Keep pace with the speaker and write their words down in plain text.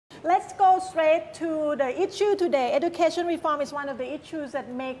let's go straight to the issue today. Education reform is one of the issues that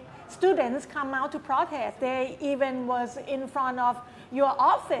make students come out to protest. They even was in front of your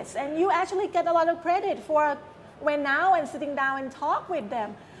office, and you actually get a lot of credit for went out and sitting down and talk with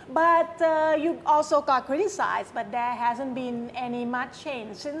them. But you also got criticized, but there hasn't been any much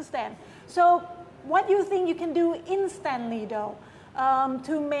change since then. So what do you think you can do instantly though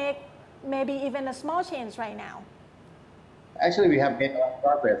to make maybe even a small change right now? Actually, we have made a lot of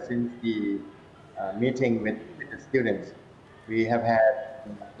progress since the meeting with the students. We have had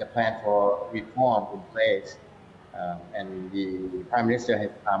the plan for reform in place, and the Prime Minister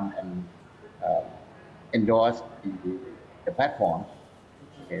has come and endorsed the platform.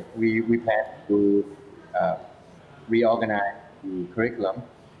 Okay. We plan to reorganize the curriculum,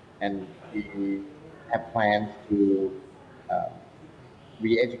 and we have plans to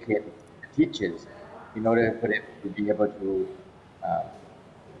re-educate the teachers in order for them to be able to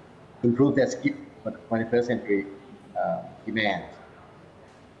improve their skills for the 21st century demands.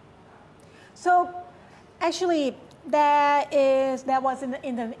 So, actually, it was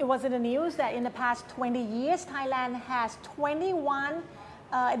in the news that in the past 20 years, Thailand has 21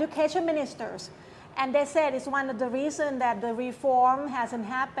 education ministers. And they said it's one of the reasons that the reform hasn't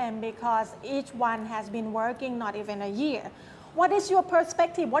happened because each one has been working not even a year. What is your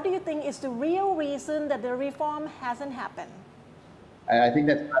perspective? What do you think is the real reason that the reform hasn't happened? I think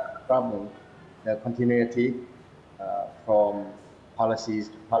that's part of the problem, the continuity from policies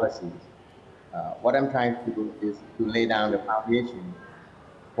to policies. What I'm trying to do is to lay down the foundation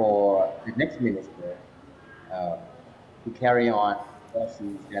for the next minister to carry on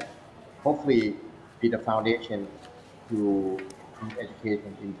policies that hopefully be the foundation to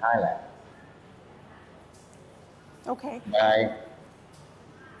education in Thailand. Okay. By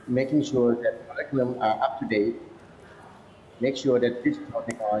making sure that curriculum are up to date, make sure that digital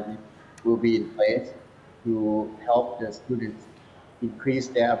technology will be in place to help the students increase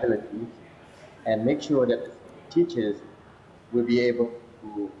their abilities, and make sure that the teachers will be able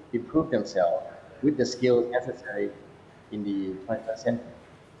to improve themselves with the skills necessary in the 21st century.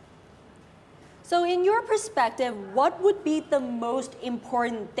 So in your perspective, what would be the most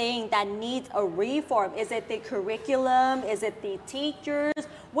important thing that needs a reform? Is it the curriculum? Is it the teachers?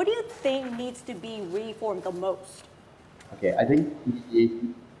 What do you think needs to be reformed the most? Okay, I think the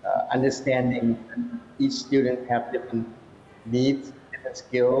understanding each student have different needs, different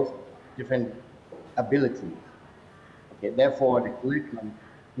skills, different abilities. Okay, therefore, the curriculum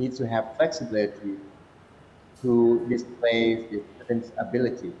needs to have flexibility to display the student's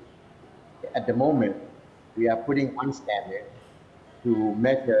ability. At the moment, we are putting one standard to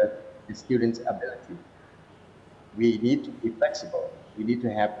measure the student's ability. We need to be flexible. We need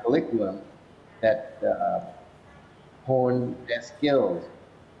to have curriculum that hone their skills.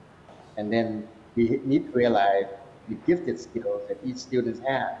 And then we need to realize the gifted skills that each student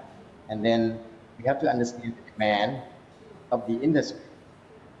has. And then we have to understand the demand of the industry.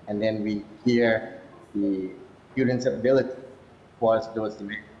 And then we hear the students' ability towards those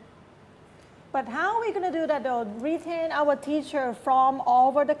demands. But how are we going to do that though? Retain our teacher from all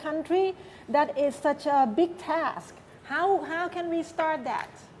over the country? That is such a big task. How can we start that?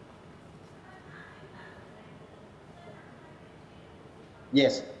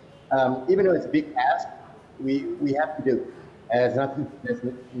 Yes, even though it's a big task, we have to do. There's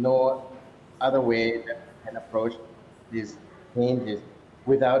no other way that we can approach these changes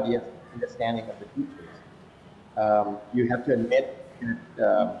without the understanding of the teachers. You have to admit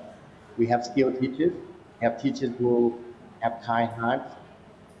that we have skilled teachers, we have teachers who have kind hearts,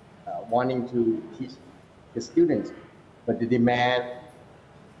 wanting to teach the students, but the demand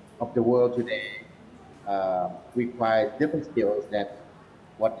of the world today requires different skills than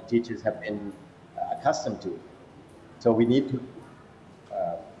what the teachers have been accustomed to. So we need to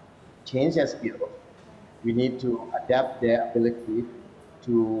change their skills. We need to adapt their ability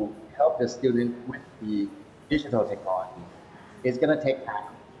to help the student with the digital technology. It's going to take time.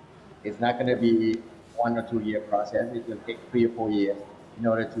 It's not going to be 1 or 2 year process. It will take 3 or 4 years in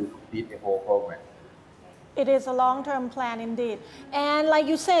order to complete the whole program. It is a long-term plan indeed. And like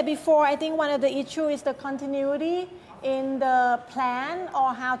you said before, I think one of the issues is the continuity in the plan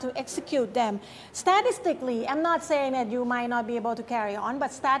or how to execute them. Statistically, I'm not saying that you might not be able to carry on,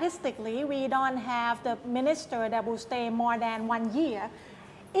 but statistically, we don't have the minister that will stay more than 1 year.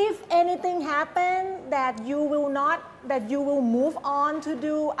 If anything happens that you will move on to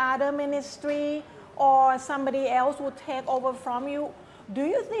do other ministry or somebody else will take over from you, do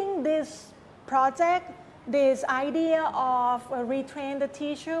you think this project, this idea of retrain the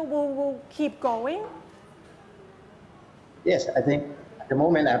teacher will keep going? Yes, I think the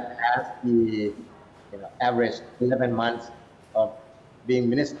moment I've passed the average 11 months of being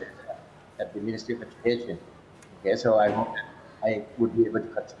minister at the Ministry of Education. Okay, so I hope that I would be able to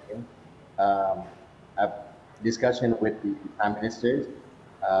continue. I've discussion with the prime ministers.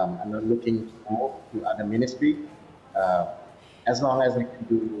 I'm not looking to move to other ministry. As long as I can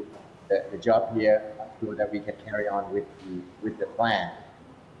do the job here, I'm sure that we can carry on with the plan.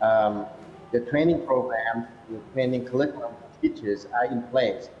 The training program, the training curriculum for teachers are in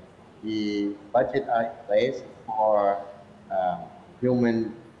place. The budget are in place for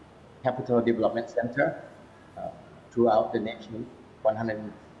Human Capital Development Center throughout the nation,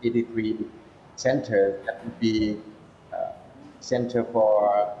 183 centers that would be center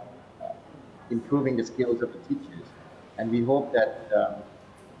for improving the skills of the teachers. And we hope that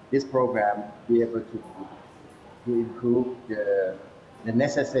this program will be able to improve the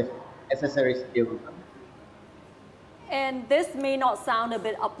necessary skills. And this may not sound a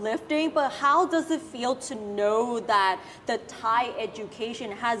bit uplifting, but how does it feel to know that the Thai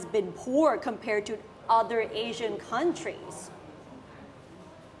education has been poor compared to other Asian countries?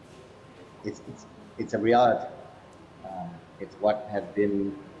 It's a reality. It's what has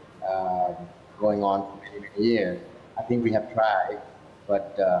been going on for many, many years. I think we have tried,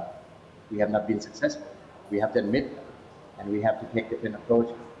 but we have not been successful. We have to admit that, and we have to take different approach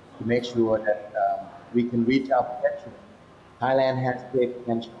to make sure that we can reach our potential. Thailand has great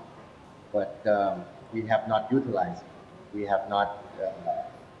potential, but we have not utilized it. We have not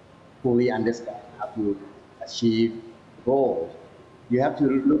fully understand how to achieve goals. You have to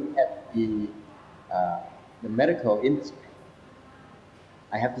look at the medical industry.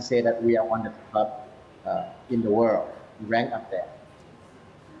 I have to say that we are one of the top in the world. We rank up there.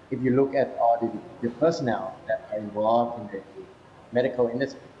 If you look at all the personnel that are involved in the medical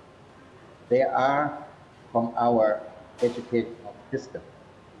industry, they are from our educational system.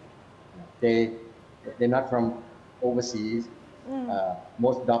 They're not from overseas.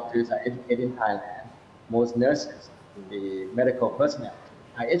 Most doctors are educated in Thailand. Most nurses, the medical personnel,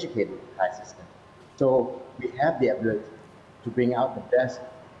 are educated in the Thai system. So we have the ability to bring out the best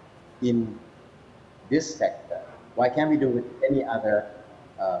in this sector. Why can't we do it with any other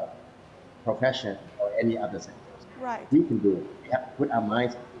profession or any other sectors? Right. We can do it. We have to put our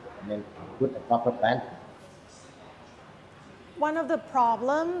minds into it and then put a proper plan. One of the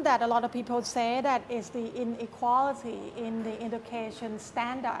problems that a lot of people say that is the inequality in the education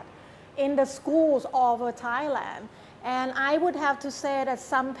standard in the schools all over Thailand. And I would have to say that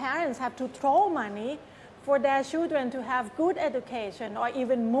some parents have to throw money for their children to have good education or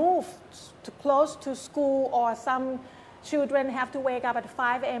even move close to school, or some children have to wake up at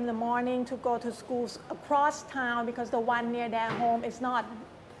 5 a.m. in the morning to go to schools across town because the one near their home is not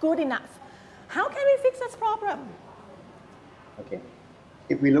good enough. How can we fix this problem? Okay.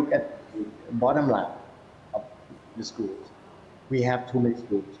 If we look at the bottom line of the schools, we have too many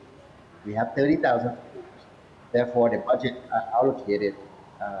schools. We have 30,000 schools. Therefore, the budget are allocated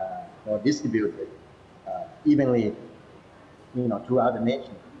or distributed evenly, throughout the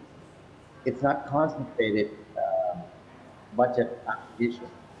nation. It's not concentrated budget allocation.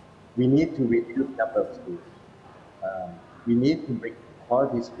 We need to reduce the number of schools. We need to bring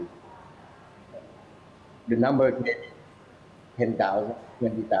quality schools. The number may be 10,000,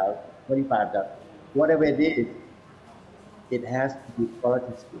 20,000, 25,000, whatever it is, it has to be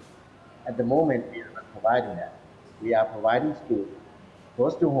quality schools. At the moment, we are not providing that. We are providing schools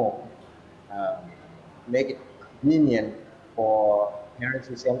close to home, make it convenient for parents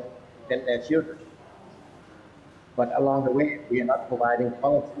to send their children. But along the way, we are not providing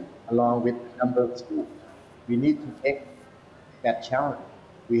quality along with the number of schools. We need to take that challenge.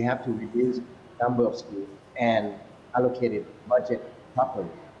 We have to reduce the number of schools and allocate it budget properly.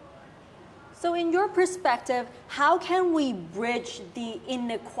 So in your perspective, how can we bridge the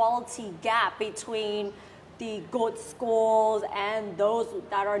inequality gap between the good schools and those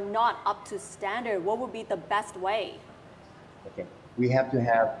that are not up to standard? What would be the best way? Okay, we have to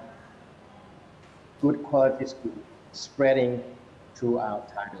have good quality schools spreading throughout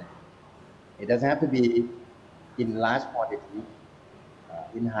Thailand. It doesn't have to be in large quantity,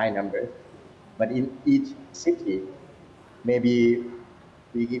 in high numbers, but in each city, maybe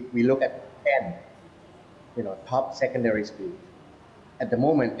we look at 10, top secondary schools. At the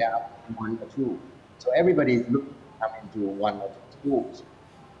moment, there are 1 or 2. So everybody is looking to come into 1 or 2 schools.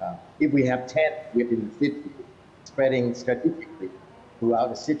 If we have 10 within the city, spreading strategically throughout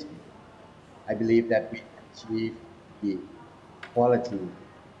the city, I believe that we can achieve the quality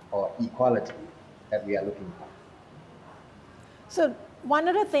or equality that we are looking for. So one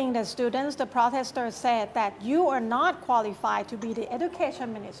of the things that students, the protesters said that you are not qualified to be the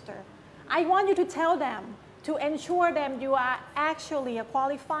education minister. I want you to tell them, to ensure them you are actually a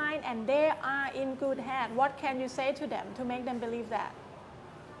qualified and they are in good hands. What can you say to them to make them believe that?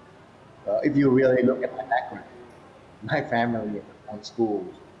 If you really look at my background, my family on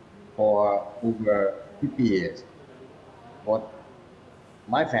schools for over 50 years. Both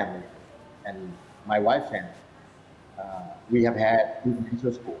my family and my wife's family, we have had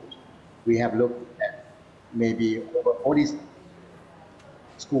residential schools. We have looked at maybe over 40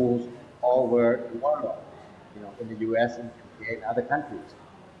 schools all over the world, in the US and in other countries.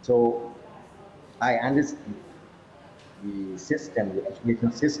 So I understand the system, the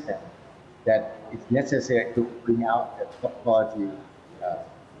educational system, that it's necessary to bring out the top quality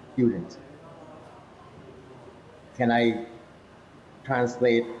students. Can I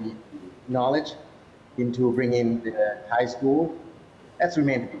translate the knowledge into bringing the Thai school? That's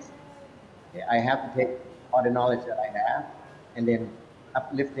remained to be seen. Okay, I have to take all the knowledge that I have and then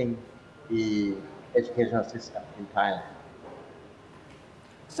uplifting the educational system in Thailand.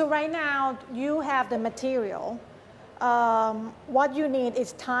 So right now you have the material. What you need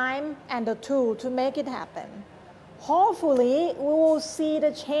is time and the tool to make it happen. Hopefully we will see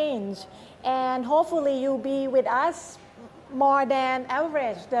the change, and hopefully you'll be with us more than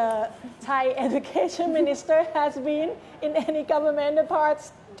average the Thai education minister has been in any government the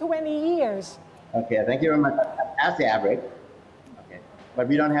past 20 years. Okay, thank you very much. That's the average. Okay, but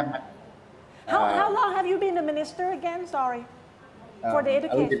we don't have much. How long have you been the minister again? Sorry, for the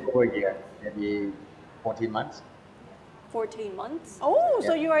education. A little bit over a year, maybe 14 months. 14 months? Oh, Yeah.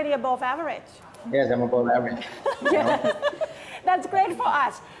 so you're already above average. Yes, I'm above average. Yes. That's great for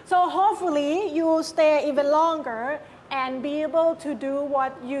us. So hopefully you will stay even longer and be able to do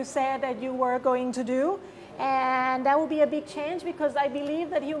what you said that you were going to do. And that will be a big change, because I believe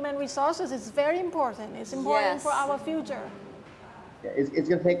that human resources is very important. It's important Yes. for our future. Yeah, it's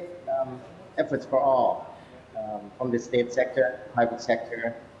going to take efforts for all, from the state sector, private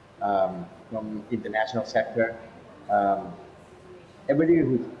sector, from international sector. Everybody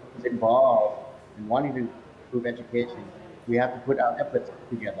who's involved in wanting to improve education, we have to put our efforts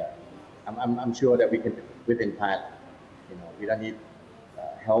together. I'm sure that we can do it within Thailand. We don't need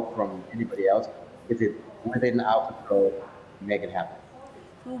help from anybody else. It's within our control to make it happen.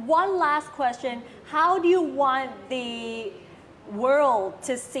 One last question. How do you want the world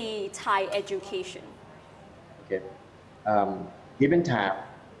to see Thai education? Okay. Given time,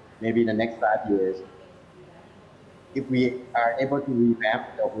 maybe in the next 5 years, if we are able to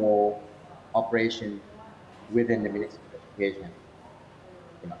revamp the whole operation within the Ministry of Education,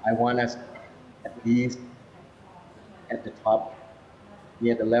 I want us at least at the top,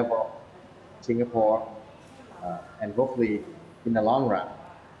 near the level of Singapore, and hopefully in the long run,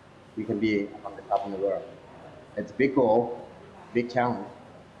 we can be on the top in the world. It's a big goal, big challenge,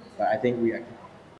 but I think we are